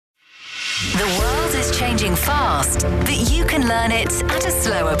The world is changing fast, but you can learn it at a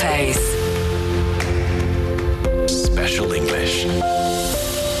slower pace. Special English.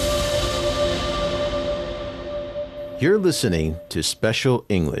 You're listening to Special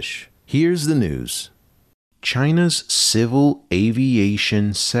English. Here's the news. China's civil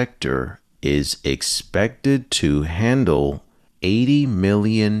aviation sector is expected to handle 80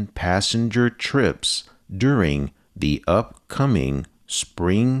 million passenger trips during the upcoming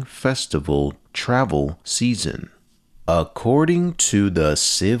Spring Festival travel season. According to the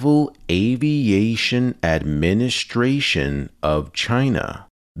Civil Aviation Administration of China,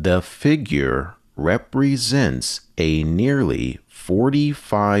 the figure represents a nearly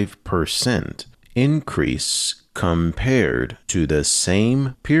 45% increase compared to the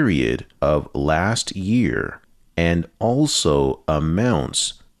same period of last year and also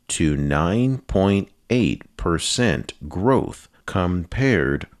amounts to 9.8% growth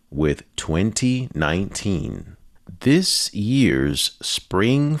compared with 2019. This year's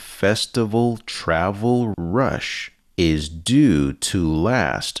Spring Festival travel rush is due to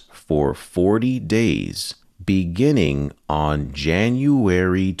last for 40 days, beginning on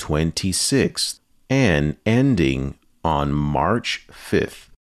January 26th and ending on March 5th.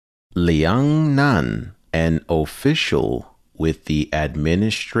 Liang Nan, an official with the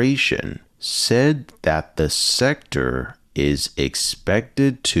administration, said that the sector is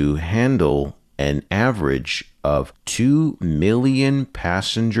expected to handle an average of 2 million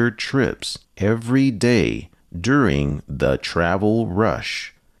passenger trips every day during the travel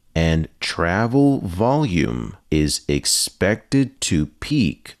rush, and travel volume is expected to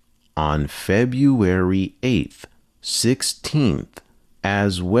peak on February 8th, 16th,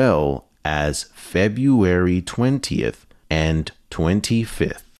 as well as February 20th and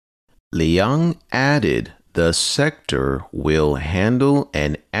 25th. Liang added the sector will handle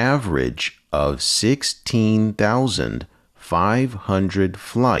an average of 16,500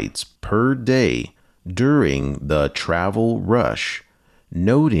 flights per day during the travel rush,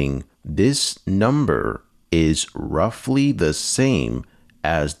 noting this number is roughly the same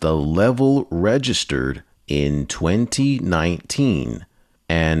as the level registered in 2019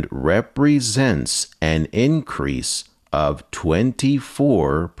 and represents an increase of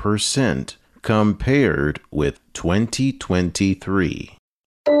 24% compared with 2023.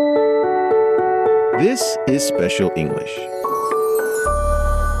 This is Special English.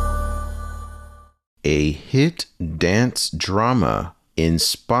 A hit dance drama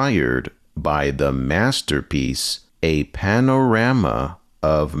inspired by the masterpiece A Panorama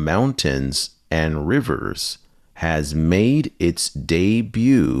of Mountains and Rivers has made its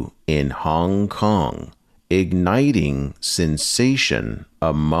debut in Hong Kong, igniting sensation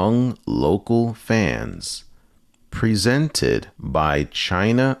among local fans. Presented by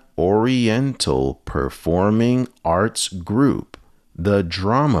China Oriental Performing Arts Group, the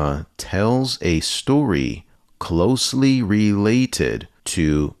drama tells a story closely related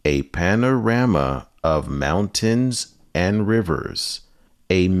to A Panorama of Mountains and Rivers,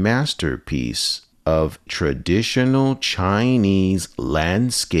 a masterpiece of traditional Chinese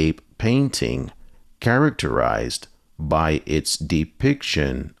landscape painting characterized by its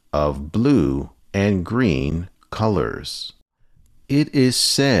depiction of blue and green colors. It is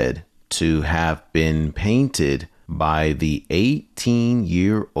said to have been painted by the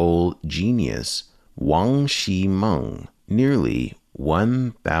 18-year-old genius Wang Ximeng nearly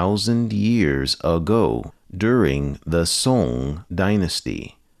 1,000 years ago during the Song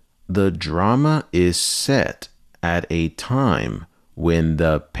dynasty. The drama is set at a time when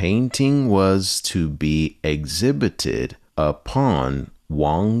the painting was to be exhibited upon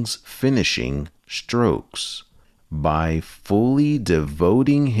Wang's finishing strokes. By fully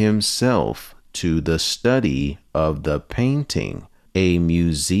devoting himself to the study of the painting, a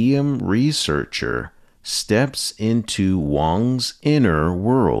museum researcher steps into Wang's inner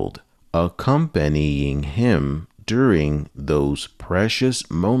world, accompanying him during those precious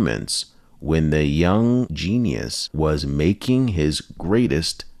moments when the young genius was making his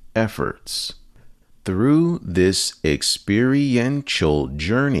greatest efforts. Through this experiential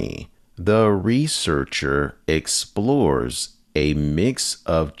journey, the researcher explores a mix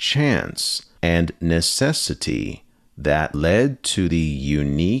of chance and necessity that led to the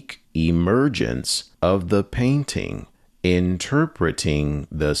unique emergence of the painting, interpreting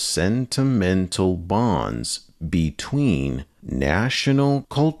the sentimental bonds between national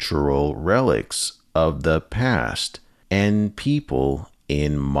cultural relics of the past and people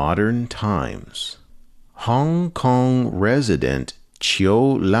in modern times. Hong Kong resident Chiu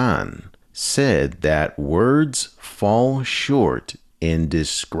Lan said that words fall short in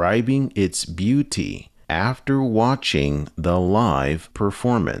describing its beauty after watching the live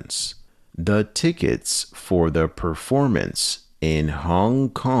performance. The tickets for the performance in Hong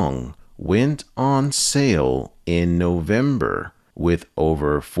Kong went on sale in November, with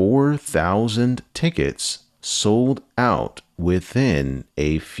over 4,000 tickets sold out within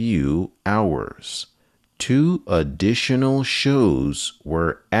a few hours. 2 additional shows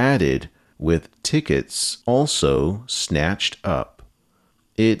were added, with tickets also snatched up.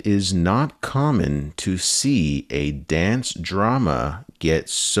 It is not common to see a dance drama get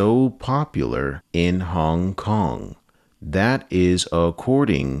so popular in Hong Kong. That is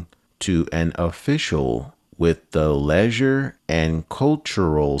according to an official with the Leisure and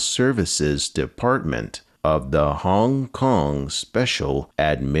Cultural Services Department of the Hong Kong Special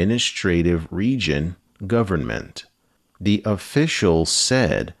Administrative Region government. The official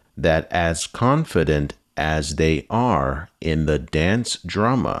said that as confident as they are in the dance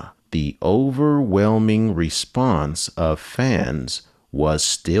drama, the overwhelming response of fans was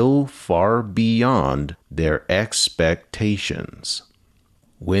still far beyond their expectations.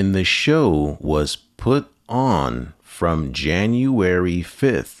 When the show was put on from January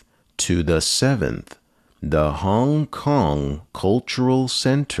 5th to the 7th, the Hong Kong Cultural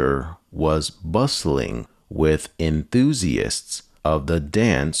Center was bustling with enthusiasts of the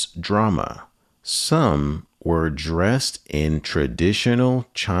dance drama. Some were dressed in traditional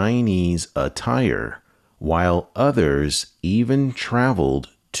Chinese attire, while others even traveled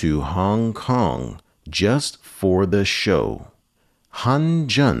to Hong Kong just for the show. Han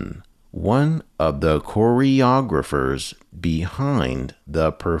Zhen, one of the choreographers behind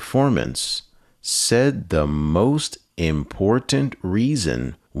the performance, said the most important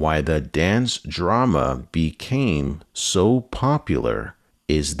reason why the dance drama became so popular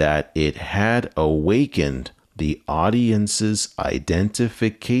is that it had awakened the audience's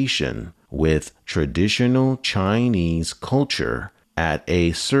identification with traditional Chinese culture at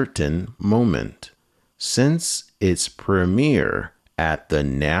a certain moment. Since its premiere at the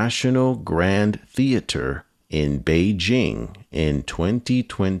National Grand Theater in Beijing in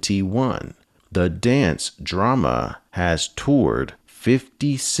 2021, the dance drama has toured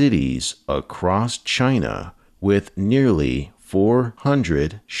 50 cities across China with nearly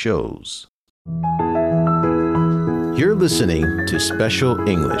 400 shows. You're listening to Special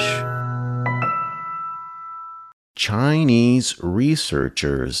English. Chinese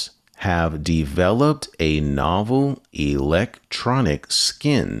researchers have developed a novel electronic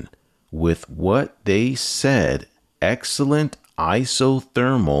skin with what they said excellent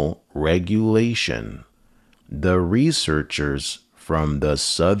isothermal regulation. The researchers from the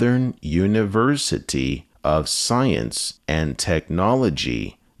Southern University of Science and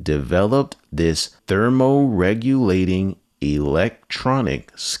Technology developed this thermoregulating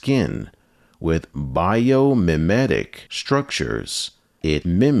electronic skin with biomimetic structures. It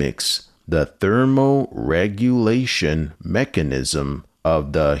mimics the thermoregulation mechanism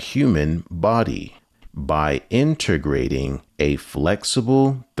of the human body by integrating a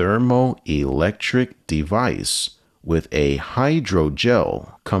flexible thermoelectric device with a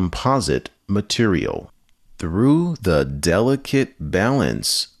hydrogel composite material. Through the delicate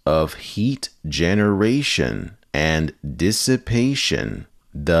balance of heat generation and dissipation,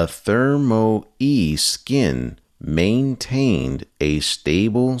 the Thermo-E skin maintained a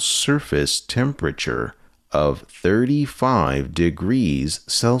stable surface temperature of 35 degrees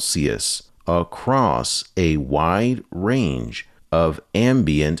Celsius across a wide range of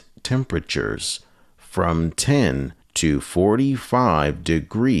ambient temperatures from 10 to 45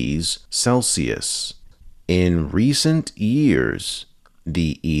 degrees Celsius. In recent years,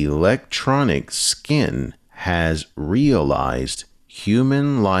 the electronic skin has realized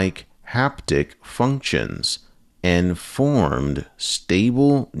human-like haptic functions and formed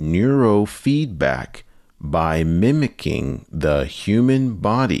stable neurofeedback by mimicking the human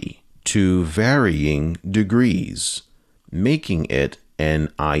body to varying degrees, making it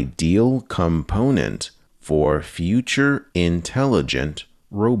an ideal component for future intelligent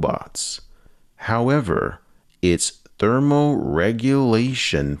robots. However, its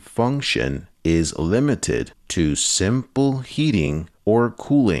thermoregulation function is limited to simple heating or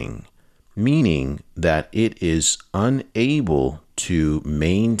cooling, meaning that it is unable to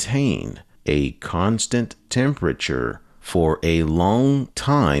maintain a constant temperature for a long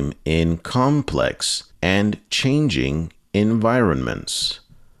time in complex and changing environments.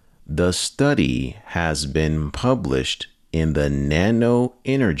 The study has been published in the Nano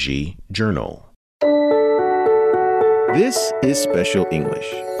Energy Journal. This is Special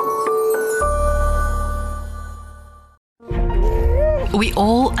English. We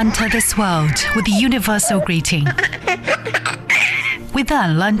all enter this world with the universal greeting. We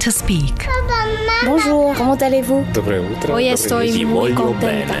then learn to speak. Bonjour, comment allez-vous? Hoy estoy muy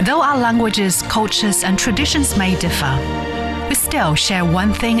contenta. Though our languages, cultures, and traditions may differ, we still share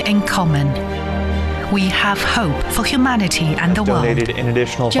one thing in common. We have hope for humanity and the world. Donated an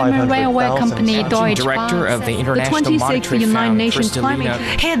additional German railway company Deutsche Director Bahn of the says International the 26th Monetary United Fund, Nations Kristalina.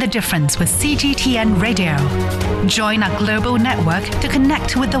 Climate Hear the difference with CGTN Radio. Join our global network to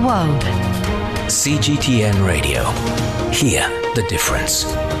connect with the world. CGTN Radio. Hear the difference.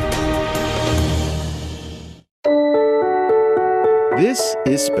 This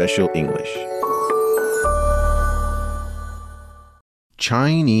is Special English.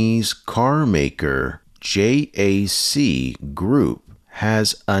 Chinese carmaker JAC Group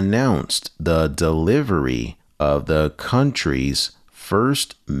has announced the delivery of the country's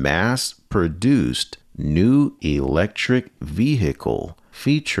first mass-produced new electric vehicle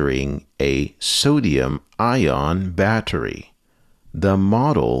featuring a sodium-ion battery. The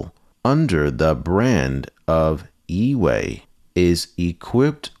model, under the brand of Eway, is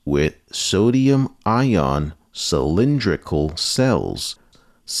equipped with sodium-ion cylindrical cells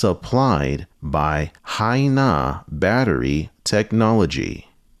supplied by Haina Battery Technology.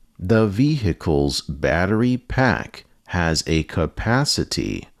 The vehicle's battery pack has a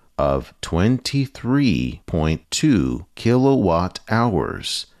capacity of 23.2 kilowatt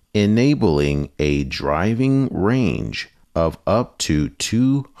hours, enabling a driving range of up to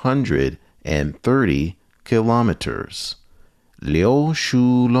 230 kilometers. Liu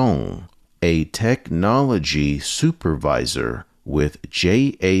Shulong, a technology supervisor with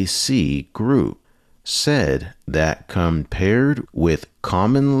JAC Group, said that compared with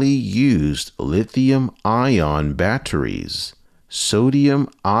commonly used lithium-ion batteries,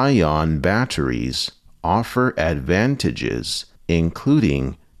 sodium-ion batteries offer advantages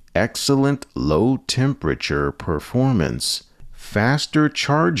including excellent low-temperature performance, faster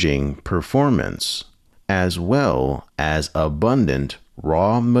charging performance, as well as abundant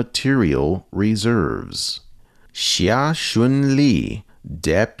raw material reserves. Xia Shunli,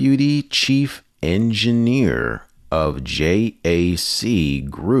 Deputy Chief Engineer of JAC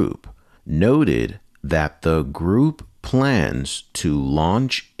Group, noted that the group plans to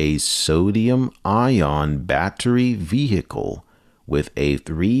launch a sodium-ion battery vehicle with a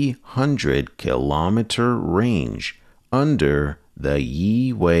 300-kilometer range under the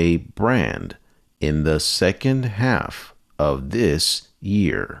Eway brand in the second half of this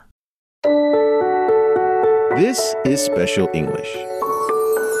year. This is Special English.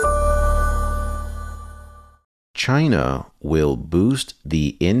 China will boost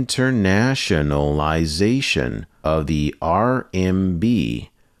the internationalization of the RMB,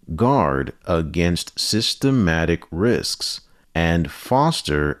 guard against systematic risks, and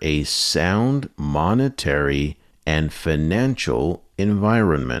foster a sound monetary and financial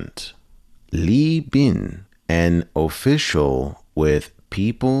environment. Li Bin, an official with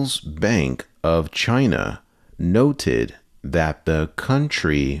People's Bank of China, noted that the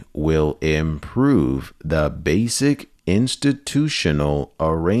country will improve the basic institutional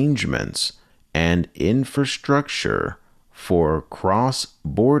arrangements and infrastructure for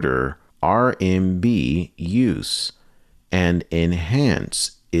cross-border RMB use and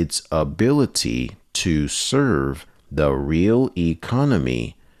enhance its ability to serve the real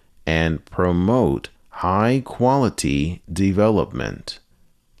economy and promote high-quality development.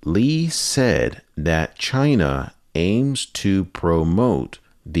 Li said that China aims to promote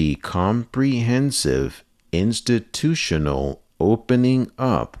the comprehensive institutional opening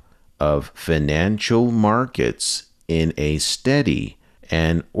up of financial markets in a steady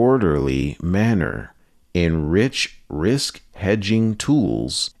and orderly manner, enrich risk hedging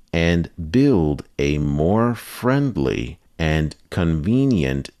tools, and build a more friendly and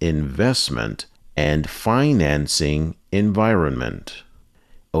convenient investment and financing environment.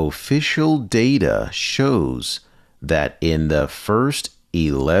 Official data shows that in the first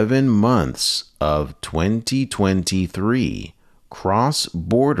 11 months of 2023,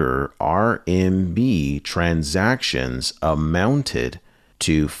 cross-border RMB transactions amounted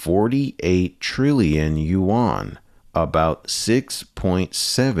to 48 trillion yuan, about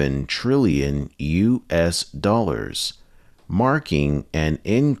 6.7 trillion US dollars, marking an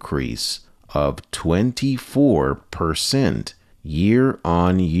increase of 24%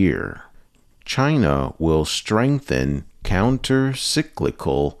 year-on-year. China will strengthen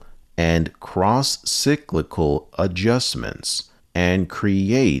counter-cyclical and cross-cyclical adjustments and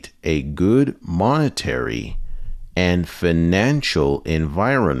create a good monetary and financial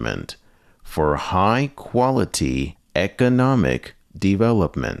environment for high-quality economic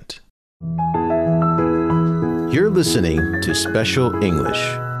development. You're listening to Special English.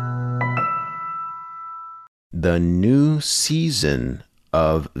 The new season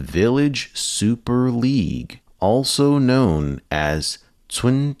of Village Super League, also known as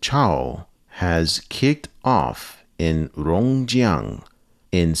Cunchao, has kicked off in Rongjiang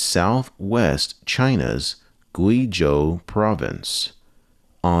in southwest China's Guizhou province.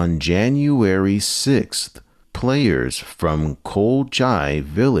 On January 6th, players from Koljai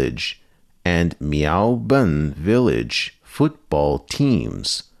Village and Miaoben Village football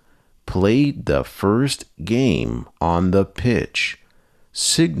teams played the first game on the pitch,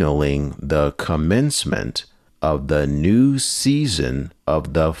 signaling the commencement of the new season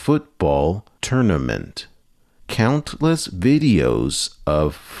of the football tournament. Countless videos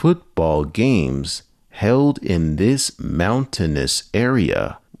of football games held in this mountainous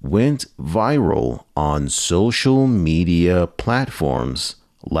area went viral on social media platforms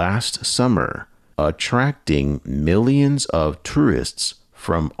last summer, attracting millions of tourists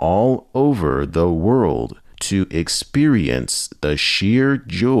from all over the world to experience the sheer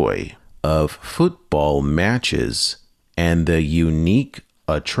joy of football matches and the unique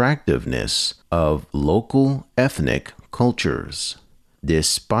attractiveness of local ethnic cultures.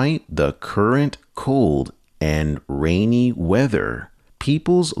 Despite the current cold and rainy weather,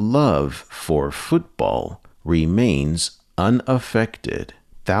 people's love for football remains unaffected.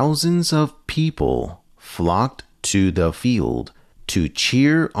 Thousands of people flocked to the field to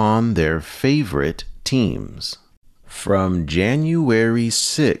cheer on their favorite teams. From January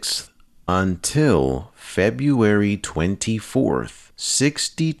 6th until February 24th,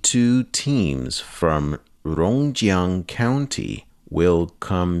 62 teams from Rongjiang County will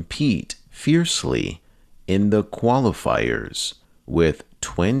compete fiercely in the qualifiers, with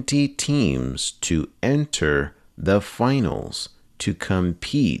 20 teams to enter the finals to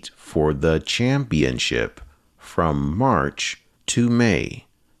compete for the championship from March to May.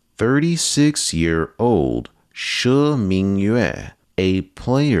 36-year-old She Mingyue, a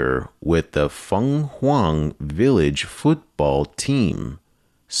player with the Fenghuang Village football team,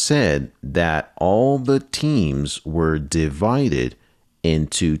 said that all the teams were divided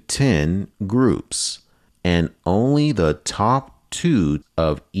into 10 groups, and only the top 2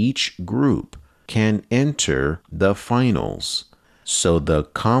 of each group can enter the finals, so the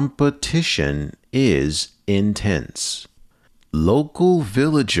competition is intense. Local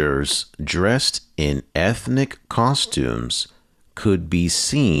villagers dressed in ethnic costumes could be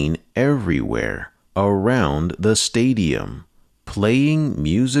seen everywhere around the stadium, playing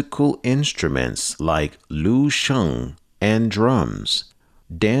musical instruments like lu sheng and drums,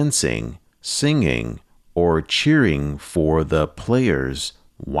 dancing, singing, or cheering for the players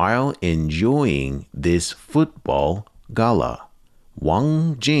while enjoying this football gala.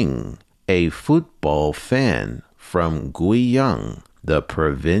 Wang Jing, a football fan from Guiyang, the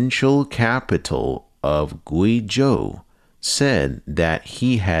provincial capital of Guizhou, said that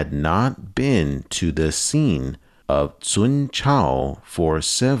he had not been to the scene of Cunchao for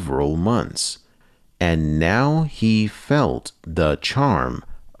several months, and now he felt the charm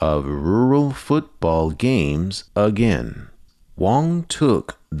of rural football games again. Wang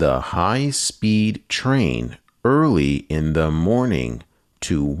took the high-speed train early in the morning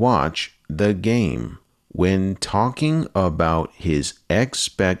to watch the game. When talking about his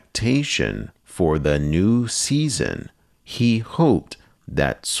expectation for the new season, he hoped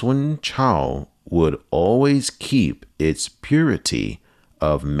that Cunchao would always keep its purity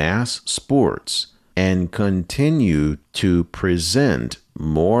of mass sports and continue to present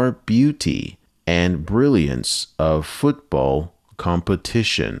more beauty and brilliance of football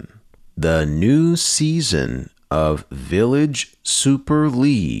competition. The new season of Village Super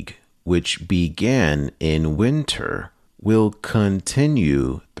League, which began in winter, will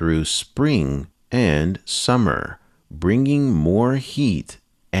continue through spring and summer, bringing more heat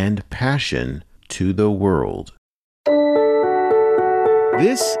and passion to the world.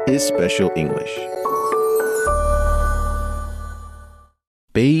 This is Special English.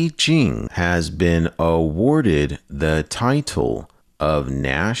 Beijing has been awarded the title of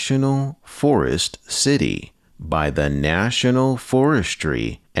National Forest City by the National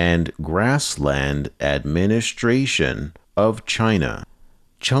Forestry and Grassland Administration of China.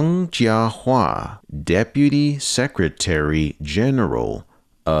 Cheng Jiahua, Deputy Secretary General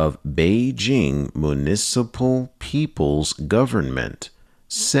of Beijing Municipal People's Government,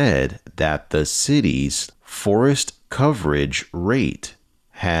 said that the city's forest coverage rate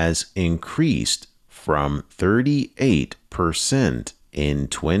has increased from 38% in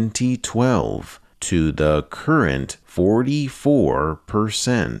 2012 to the current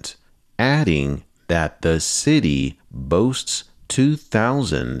 44%, adding that the city boasts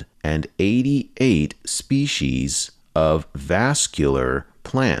 2,088 species of vascular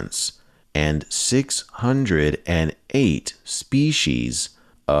plants and 608 species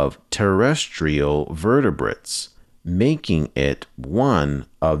of terrestrial vertebrates, making it one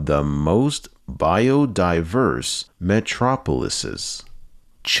of the most biodiverse metropolises.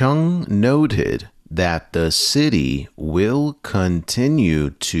 Chung noted that the city will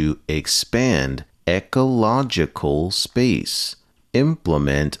continue to expand ecological space,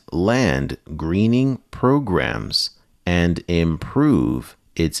 implement land greening programs, and improve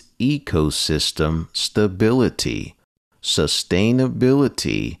its ecosystem stability,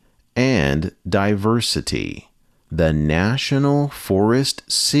 sustainability, and diversity. The National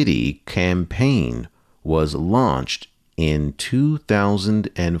Forest City campaign was launched in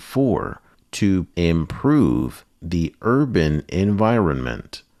 2004 to improve the urban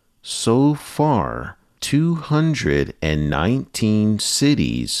environment. So far, 219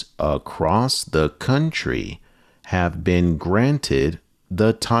 cities across the country have been granted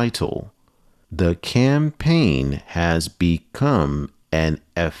the title. The campaign has become an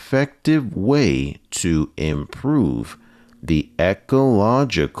effective way to improve the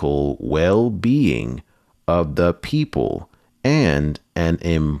ecological well-being of the people and an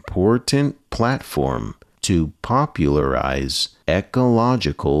important platform to popularize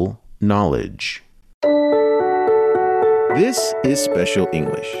ecological knowledge. This is Special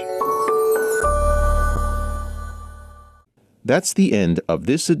English. That's the end of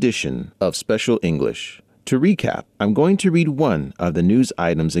this edition of Special English. To recap, I'm going to read one of the news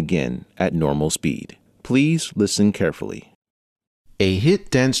items again at normal speed. Please listen carefully. A hit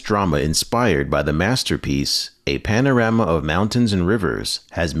dance drama inspired by the masterpiece, A Panorama of Mountains and Rivers,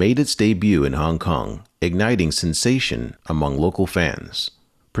 has made its debut in Hong Kong, igniting sensation among local fans.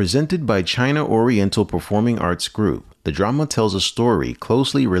 Presented by China Oriental Performing Arts Group, the drama tells a story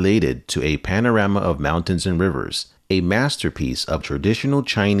closely related to A Panorama of Mountains and Rivers, a masterpiece of traditional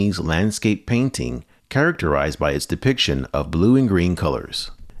Chinese landscape painting characterized by its depiction of blue and green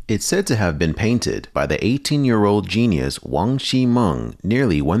colors. It's said to have been painted by the 18-year-old genius Wang Ximeng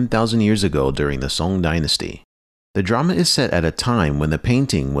nearly 1,000 years ago during the Song dynasty. The drama is set at a time when the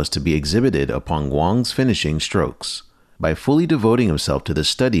painting was to be exhibited upon Wang's finishing strokes. By fully devoting himself to the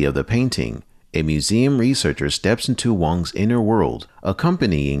study of the painting, a museum researcher steps into Wang's inner world,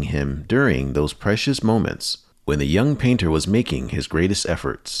 accompanying him during those precious moments when the young painter was making his greatest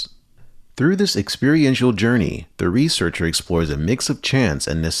efforts. Through this experiential journey, the researcher explores a mix of chance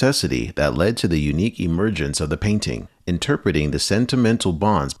and necessity that led to the unique emergence of the painting, interpreting the sentimental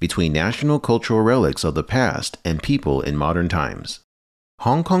bonds between national cultural relics of the past and people in modern times.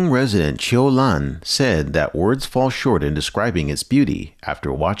 Hong Kong resident Chiu Lan said that words fall short in describing its beauty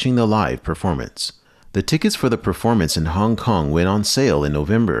after watching the live performance. The tickets for the performance in Hong Kong went on sale in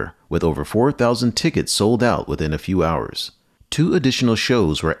November, with over 4,000 tickets sold out within a few hours. 2 additional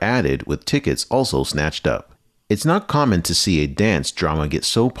shows were added with tickets also snatched up. It's not common to see a dance drama get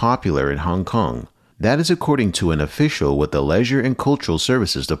so popular in Hong Kong. That is according to an official with the Leisure and Cultural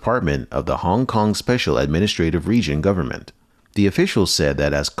Services Department of the Hong Kong Special Administrative Region government. The officials said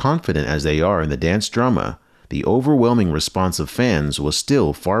that as confident as they are in the dance drama, the overwhelming response of fans was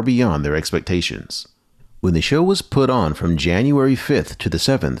still far beyond their expectations. When the show was put on from January 5th to the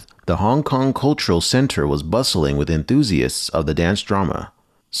 7th, the Hong Kong Cultural Center was bustling with enthusiasts of the dance drama.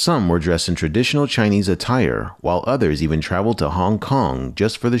 Some were dressed in traditional Chinese attire, while others even traveled to Hong Kong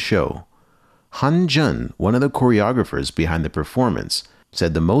just for the show. Han Zhen, one of the choreographers behind the performance,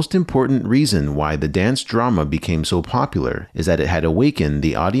 said the most important reason why the dance drama became so popular is that it had awakened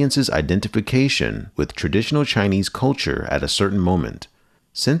the audience's identification with traditional Chinese culture at a certain moment.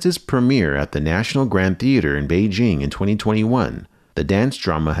 Since its premiere at the National Grand Theater in Beijing in 2021, the dance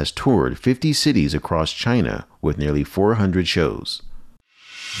drama has toured 50 cities across China with nearly 400 shows.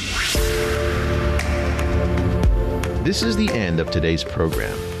 This is the end of today's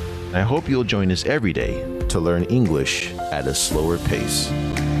program. I hope you'll join us every day to learn English at a slower pace.